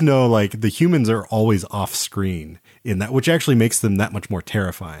no, like, the humans are always off screen in that, which actually makes them that much more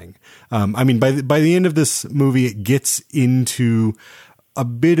terrifying. I mean, by the end of this movie, it gets into a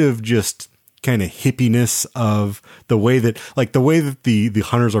bit of just kind of hippiness of the way that the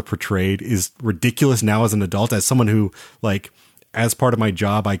hunters are portrayed is ridiculous now as an adult, as someone who, like, as part of my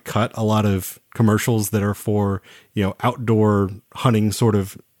job, I cut a lot of commercials that are for, outdoor hunting sort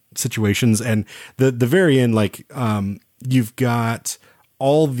of situations. And the very end, like, you've got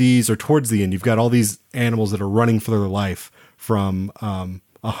all these, or towards the end, you've got all these animals that are running for their life from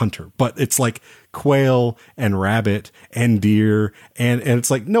a hunter, but it's like quail and rabbit and deer, and it's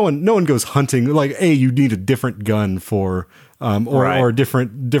like no one goes hunting. Like, you need a different gun for or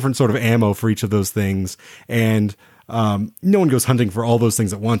different sort of ammo for each of those things, and no one goes hunting for all those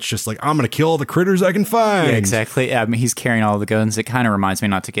things at once. Just like, I'm going to kill all the critters I can find. Yeah, exactly. I mean, he's carrying all the guns. It kind of reminds me,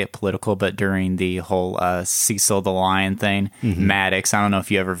 not to get political, but during the whole Cecil the Lion thing, Maddox. I don't know if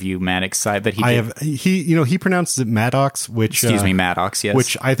you ever view Maddox's side, but he pronounces it Maddox, which Maddox, yes,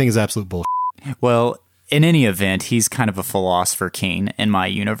 which I think is absolute bullshit. Well, in any event, he's kind of a philosopher king in my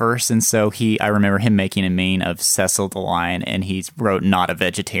universe, and so I remember him making a meme of Cecil the Lion, and he wrote "not a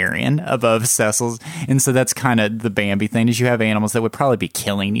vegetarian" above Cecil's, and so that's kind of the Bambi thing, is you have animals that would probably be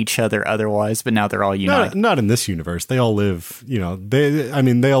killing each other otherwise, but now they're all united. Not in this universe. They all live,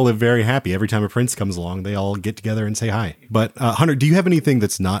 they all live very happy. Every time a prince comes along, they all get together and say hi. But Hunter, do you have anything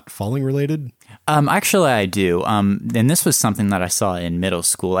that's not falling related? Actually, I do. And this was something that I saw in middle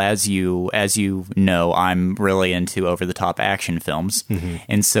school. As you know, I'm really into over-the-top action films.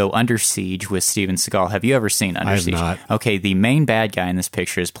 And so Under Siege with Steven Seagal. Have you ever seen Under Siege? I have not. Okay, the main bad guy in this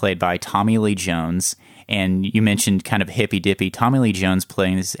picture is played by Tommy Lee Jones. And you mentioned kind of hippy-dippy. Tommy Lee Jones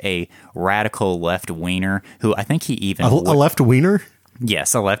plays a radical left-wiener who I think he even... A left-wiener?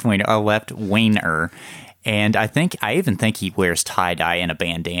 Yes, a left-wiener. And I even think he wears tie-dye and a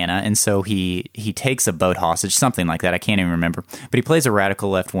bandana, and so he takes a boat hostage, something like that. I can't even remember. But he plays a radical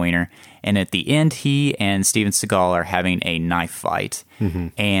left-wiener, and at the end, he and Steven Seagal are having a knife fight.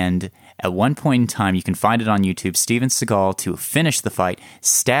 And at one point in time, you can find it on YouTube, Steven Seagal, to finish the fight,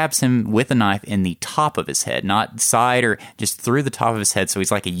 stabs him with a knife in the top of his head, not side or just through the top of his head, so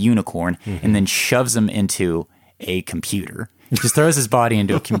he's like a unicorn, and then shoves him into a computer. Just throws his body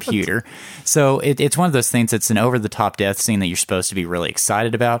into a computer. So it's one of those things that's an over-the-top death scene that you're supposed to be really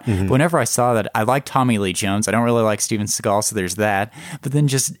excited about. But whenever I saw that, I like Tommy Lee Jones. I don't really like Steven Seagal, so there's that. But then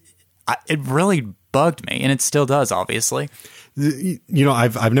it really bugged me, and it still does, obviously.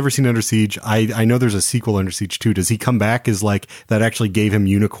 I've never seen Under Siege. I know there's a sequel, Under Siege 2. Does he come back as like that actually gave him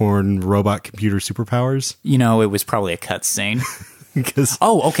unicorn robot computer superpowers? It was probably a cut scene. because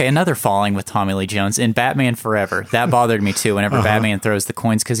okay, another falling with Tommy Lee Jones in Batman Forever. That bothered me too. Whenever Batman throws the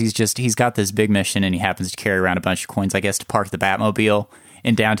coins, because he's got this big mission and he happens to carry around a bunch of coins, I guess, to park the Batmobile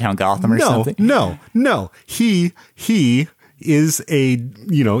in downtown Gotham or something. No. He is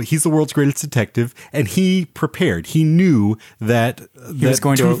he's the world's greatest detective, and he prepared. He knew that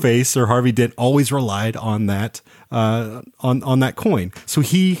Two-Face or Harvey Dent always relied on that on that coin. So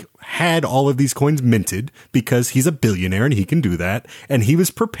he had all of these coins minted because he's a billionaire and he can do that, and he was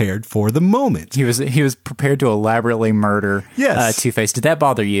prepared for the moment. He was prepared to elaborately murder Two-Face. Did that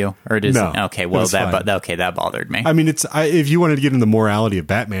bother you, or did no? Okay, well that bothered me. I mean, if you wanted to get into the morality of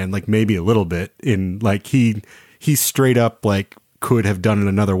Batman, like maybe a little bit in like he straight up like could have done it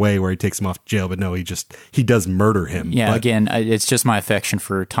another way where he takes him off jail, but no, he does murder him. Yeah, but, again, it's just my affection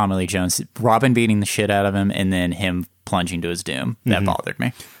for Tommy Lee Jones. Robin beating the shit out of him and then him plunging to his doom. That bothered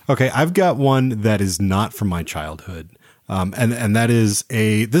me. Okay, I've got one that is not from my childhood. And that is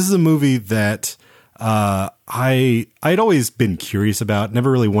this is a movie that I'd always been curious about,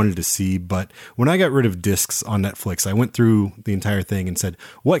 never really wanted to see, but when I got rid of discs on Netflix, I went through the entire thing and said,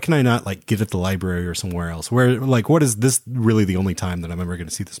 what can I not like get at the library or somewhere else? Where like, what is this really the only time that I'm ever going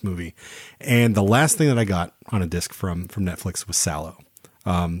to see this movie? And the last thing that I got on a disc from Netflix was Salò,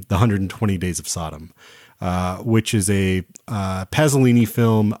 the 120 Days of Sodom, which is a Pasolini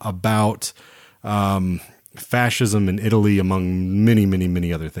film about fascism in Italy, among many, many,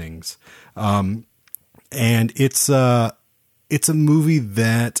 many other things. And it's a movie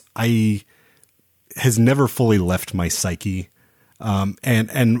that has never fully left my psyche.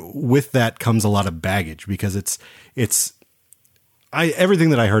 And with that comes a lot of baggage because everything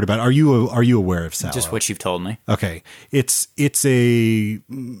that I heard about. Are you aware of Salò? Just what you've told me. Okay. It's a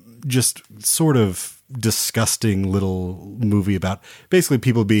just sort of disgusting little movie about basically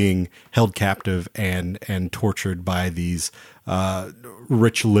people being held captive and tortured by these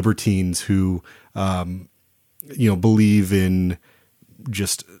rich libertines who believe in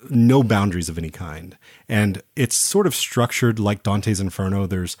just no boundaries of any kind. And it's sort of structured like Dante's Inferno.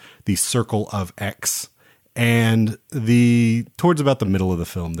 There's the circle of X, and towards about the middle of the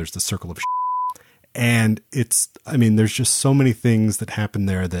film, there's the circle of shit. And there's just so many things that happen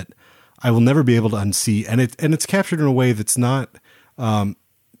there that I will never be able to unsee. And it's captured in a way that's not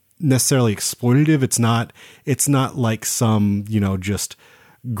necessarily exploitative. It's not like some, just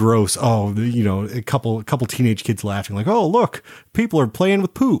gross, a couple teenage kids laughing like, oh, look, people are playing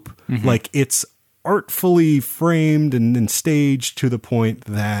with poop. Mm-hmm. Like, it's artfully framed and staged to the point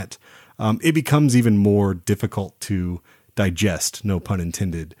that it becomes even more difficult to digest, no pun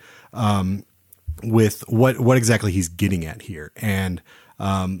intended, with what exactly he's getting at here. And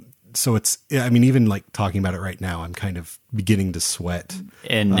so even like talking about it right now, I'm kind of beginning to sweat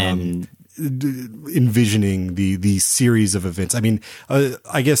and envisioning the series of events.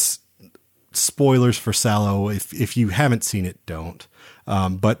 I guess spoilers for Salò. If you haven't seen it, don't.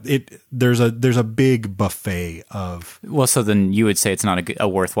 But there's a big buffet of. Well, so then you would say it's not a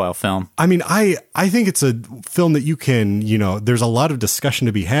worthwhile film. I think it's a film that you can, there's a lot of discussion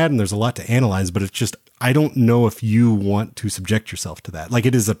to be had and there's a lot to analyze, but it's just, I don't know if you want to subject yourself to that. Like,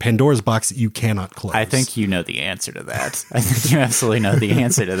 it is a Pandora's box that you cannot close. I think you know the answer to that. I think you absolutely know the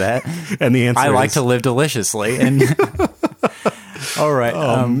answer to that. And the answer I like to live deliciously. And all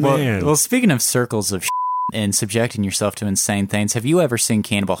right. Man. Well, speaking of circles of and subjecting yourself to insane things, have you ever seen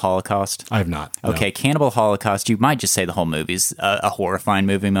Cannibal Holocaust? I have not. Okay, no. Cannibal Holocaust, you might just say the whole movie's a horrifying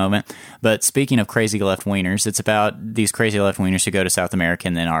movie moment. But speaking of crazy left-wingers, it's about these crazy left-wingers who go to South America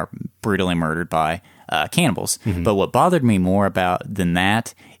and then are brutally murdered by cannibals. Mm-hmm. But what bothered me more than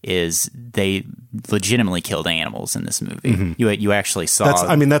that is they legitimately killed animals in this movie. Mm-hmm. You actually saw.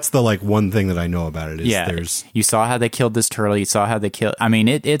 That's the like one thing that I know about it. Is you saw how they killed this turtle. You saw how they killed.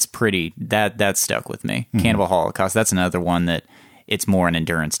 It's pretty. That stuck with me. Mm-hmm. Cannibal Holocaust. That's another one that it's more an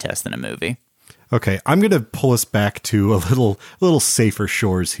endurance test than a movie. Okay, I'm going to pull us back to a little safer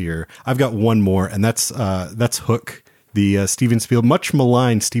shores here. I've got one more, and that's Hook, the much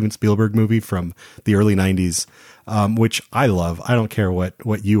maligned Steven Spielberg movie from the early 90s. Which I love. I don't care what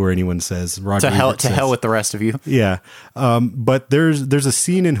you or anyone says. To hell with the rest of you. Yeah. But there's a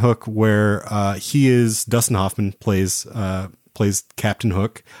scene in Hook where Dustin Hoffman plays Captain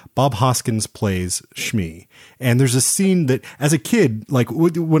Hook. Bob Hoskins plays Shmi. And there's a scene that as a kid, like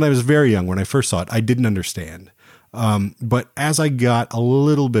when I was very young, when I first saw it, I didn't understand. But as I got a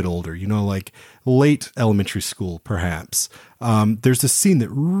little bit older, like late elementary school, perhaps, there's this scene that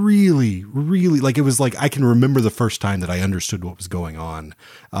really, really, like, it was like I can remember the first time that I understood what was going on.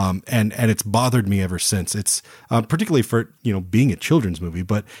 And it's bothered me ever since. It's particularly for, being a children's movie,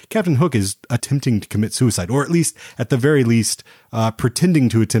 but Captain Hook is attempting to commit suicide, or at least, at the very least, pretending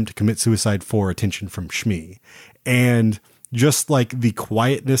to attempt to commit suicide for attention from Shmi. And just like the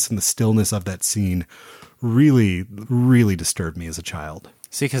quietness and the stillness of that scene really, really disturbed me as a child.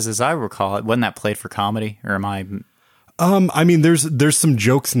 See, because as I recall, it wasn't that played for comedy, or am I? I mean, there's some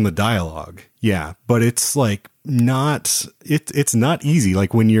jokes in the dialogue, yeah, but it's like it's not easy.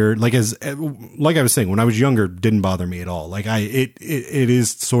 Like when you're like I was saying, when I was younger, didn't bother me at all. Like it is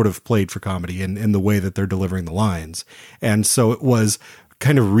sort of played for comedy in the way that they're delivering the lines, and so it was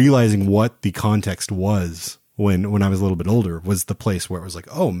kind of realizing what the context was. When I was a little bit older, was the place where it was like,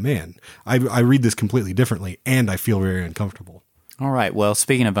 oh man, I read this completely differently, and I feel very uncomfortable. All right. Well,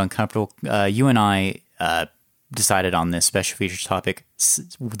 speaking of uncomfortable, you and I decided on this special features topic,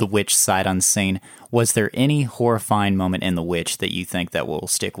 The Witch Sight Unseen. Was there any horrifying moment in The Witch that you think that will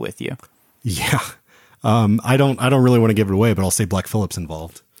stick with you? Yeah. I don't really want to give it away, but I'll say Black Phillip's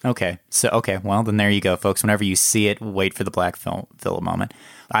involved. Okay. Well, then there you go, folks. Whenever you see it, wait for the Black Phillip moment.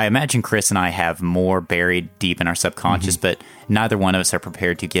 I imagine Chris and I have more buried deep in our subconscious, but neither one of us are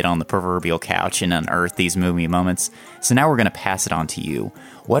prepared to get on the proverbial couch and unearth these movie moments. So now we're going to pass it on to you.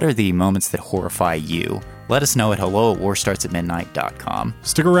 What are the moments that horrify you? Let us know at hello@warstartsatmidnight.com.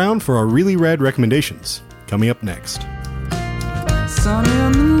 Stick around for our really rad recommendations. Coming up next. Sun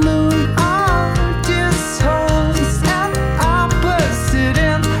and the moon are dishosts and opposite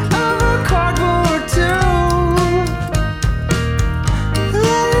ends of a cardboard tube.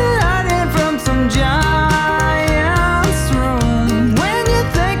 Lighting from some giant's room. When you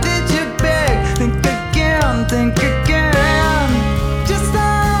think that you're big, think again, think again. Just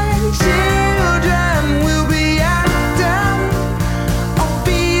like children will be acting or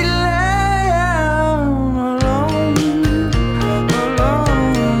be left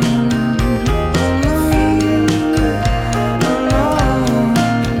alone.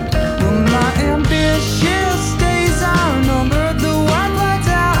 Well, my ambitious days are numbered. The one lights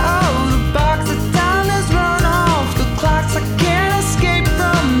out of the box. The time has run off the clocks. I can't escape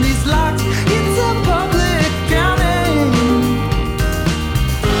from these locks. It's a public drowning.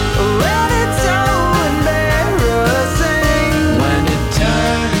 Well, it's so embarrassing when it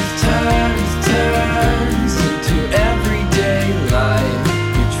turns into everyday life.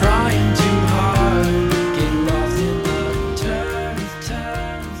 You're trying too hard, get lost in the turns.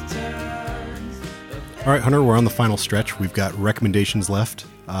 All right, Hunter, we're on the final stretch. We've got recommendations left.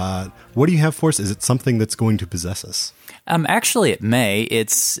 What do you have for us? Is it something that's going to possess us? Actually, it may.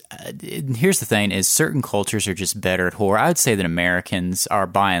 Here's the thing: is certain cultures are just better at horror. I would say that Americans are,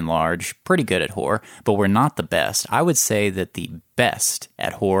 by and large, pretty good at horror, but we're not the best. I would say that the best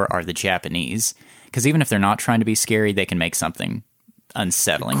at horror are the Japanese, because even if they're not trying to be scary, they can make something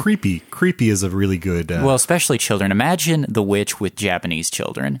unsettling. Creepy is a really good... Well, especially children. Imagine The Witch with Japanese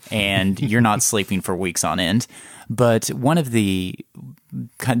children, and you're not sleeping for weeks on end. But one of the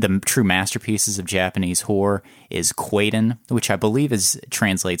true masterpieces of Japanese horror is Quaiden, which I believe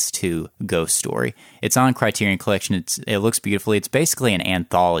translates to Ghost Story. It's on Criterion Collection. It looks beautifully. It's basically an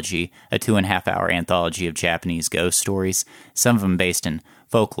anthology, a 2.5-hour anthology of Japanese ghost stories, some of them based in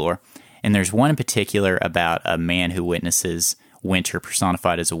folklore. And there's one in particular about a man who witnesses Winter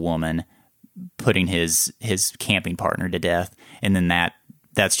personified as a woman putting his camping partner to death, and then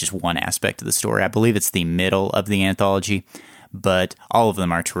that's just one aspect of the story. I believe it's the middle of the anthology, but all of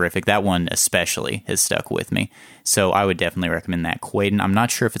them are terrific. That one especially has stuck with me, so I would definitely recommend that. Quaiden. I'm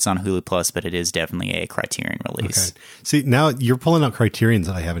not sure if it's on Hulu Plus, but it is definitely a Criterion release. Okay. See, now you're pulling out Criterions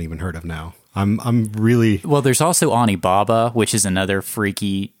that I haven't even heard of now. I'm really... Well, there's also Onibaba, which is another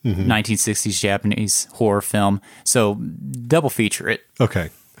freaky 1960s Japanese horror film. So double feature it. Okay.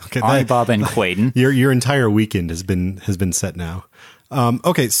 Onibaba and Quaiden. Your entire weekend has been set now.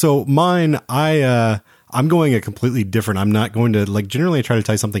 Okay, so mine, I'm going a completely different. I'm not going to, like, generally I try to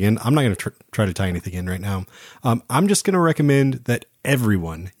tie something in. I'm not going to try to tie anything in right now. I'm just going to recommend that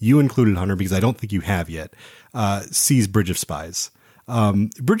everyone, you included, Hunter, because I don't think you have yet, sees Bridge of Spies.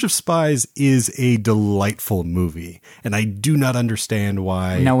 Bridge of Spies is a delightful movie, and I do not understand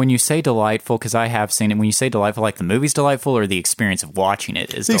why. Now, when you say delightful, because I have seen it, when you say delightful, like the movie's delightful, or the experience of watching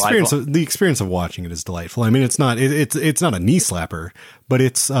it is delightful? The experience of watching it is delightful. I mean, it's not a knee slapper, but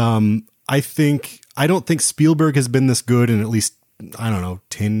it's, I don't think Spielberg has been this good in at least,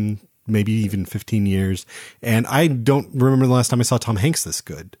 10, maybe even 15 years. And I don't remember the last time I saw Tom Hanks this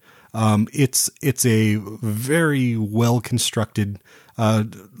good. It's a very well constructed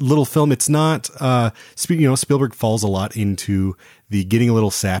little film. It's not Spielberg falls a lot into the getting a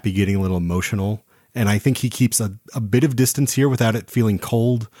little sappy, getting a little emotional. And I think he keeps a bit of distance here without it feeling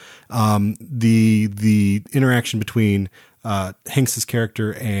cold. The interaction between Hanks's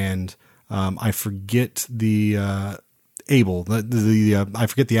character and I forget the Abel. I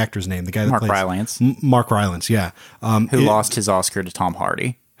forget the actor's name. The guy that Mark plays Rylance. Mark Rylance, yeah. Who lost his Oscar to Tom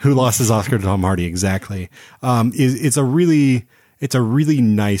Hardy. Who lost his Oscar to Tom Hardy? Exactly. It's a really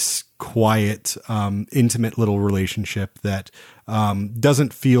nice, quiet, intimate little relationship that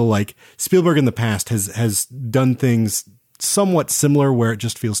doesn't feel like Spielberg in the past has done things somewhat similar where it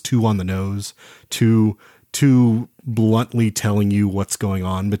just feels too on the nose, too bluntly telling you what's going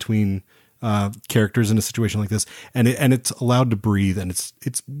on between characters in a situation like this, and it's allowed to breathe, and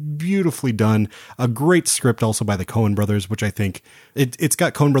it's beautifully done. A great script also by the Coen brothers, which I think it's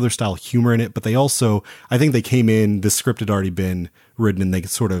got Coen brothers style humor in it, but they also, I think they came in, the script had already been written and they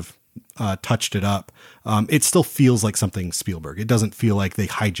sort of touched it up. It still feels like something Spielberg. It doesn't feel like they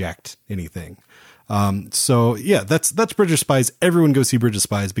hijacked anything. So yeah, that's Bridge of Spies. Everyone go see Bridge of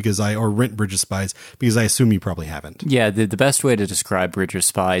Spies or rent Bridge of Spies because I assume you probably haven't. Yeah, the best way to describe Bridge of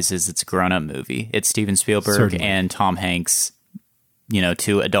Spies is it's a grown-up movie. It's Steven Spielberg Certainly. and Tom Hanks,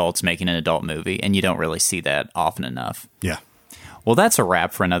 two adults making an adult movie, and you don't really see that often enough. Yeah. Well, that's a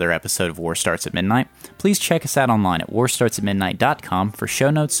wrap for another episode of War Starts at Midnight. Please check us out online at warstartsatmidnight.com for show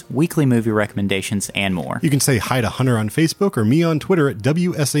notes, weekly movie recommendations, and more. You can say hi to Hunter on Facebook or me on Twitter at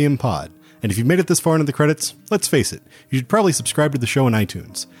WSAMPod. And if you've made it this far into the credits, let's face it, you should probably subscribe to the show on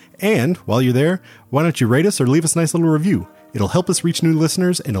iTunes. And while you're there, why don't you rate us or leave us a nice little review? It'll help us reach new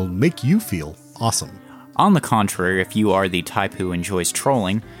listeners and it'll make you feel awesome. On the contrary, if you are the type who enjoys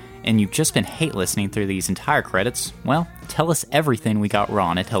trolling, and you've just been hate listening through these entire credits, well, tell us everything we got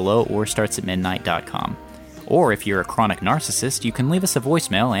wrong at hello@warstartsatmidnight.com. Or if you're a chronic narcissist, you can leave us a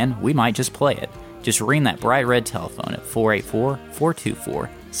voicemail and we might just play it. Just ring that bright red telephone at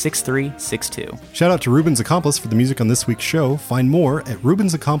 484-424-6362. Shout out to Ruben's Accomplice for the music on this week's show. Find more at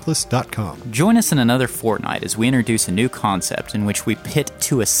rubensaccomplice.com. Join us in another fortnight as we introduce a new concept in which we pit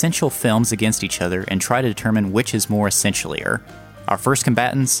two essential films against each other and try to determine which is more essentialier. Our first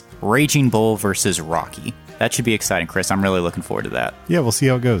combatants, Raging Bull versus Rocky. That should be exciting, Chris. I'm really looking forward to that. Yeah, we'll see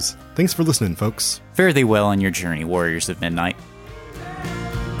how it goes. Thanks for listening, folks. Fare thee well on your journey, Warriors of Midnight.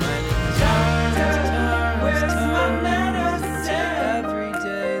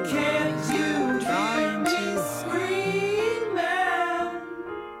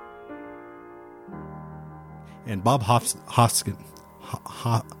 And Bob Hoskins.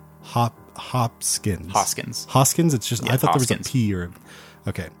 Hoskins. It's just, Yeah, I thought Hoskins. there was a P or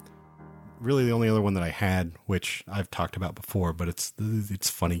okay. Really, the only other one that I had, which I've talked about before, but it's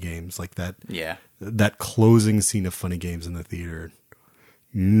Funny Games, like that. Yeah. That closing scene of Funny Games in the theater.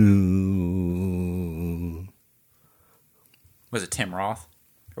 Was it Tim Roth?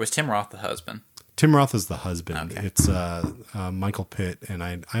 Or was Tim Roth the husband? Tim Roth is the husband. Okay. It's Michael Pitt, and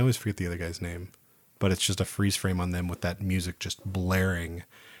I always forget the other guy's name, but it's just a freeze frame on them with that music just blaring,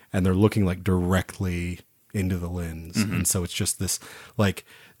 and they're looking like directly into the lens, and so it's just this like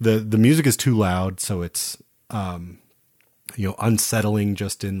the music is too loud, so it's unsettling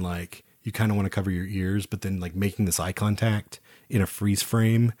just in like you kind of want to cover your ears, but then like making this eye contact in a freeze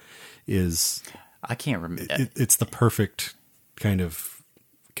frame is I can't remember. it's the perfect kind of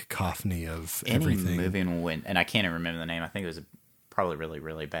cacophony of Any everything. movie when, and I can't even remember the name. I think it was probably really,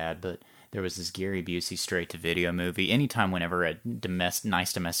 really bad, but there was this Gary Busey straight-to-video movie. Anytime whenever a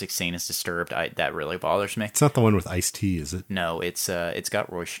nice domestic scene is disturbed, that really bothers me. It's not the one with Ice-T, is it? No, it's got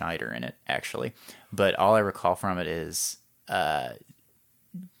Roy Schneider in it, actually. But all I recall from it is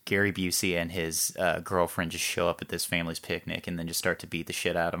Gary Busey and his girlfriend just show up at this family's picnic and then just start to beat the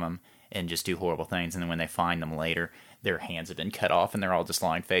shit out of them and just do horrible things. And then when they find them later, their hands have been cut off and they're all just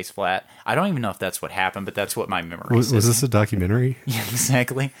lying face flat. I don't even know if that's what happened, but that's what my memory Was says. this a documentary? Yeah,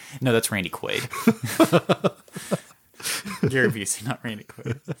 exactly. No, that's Randy Quaid. Gary Busey, not Randy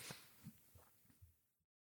Quaid.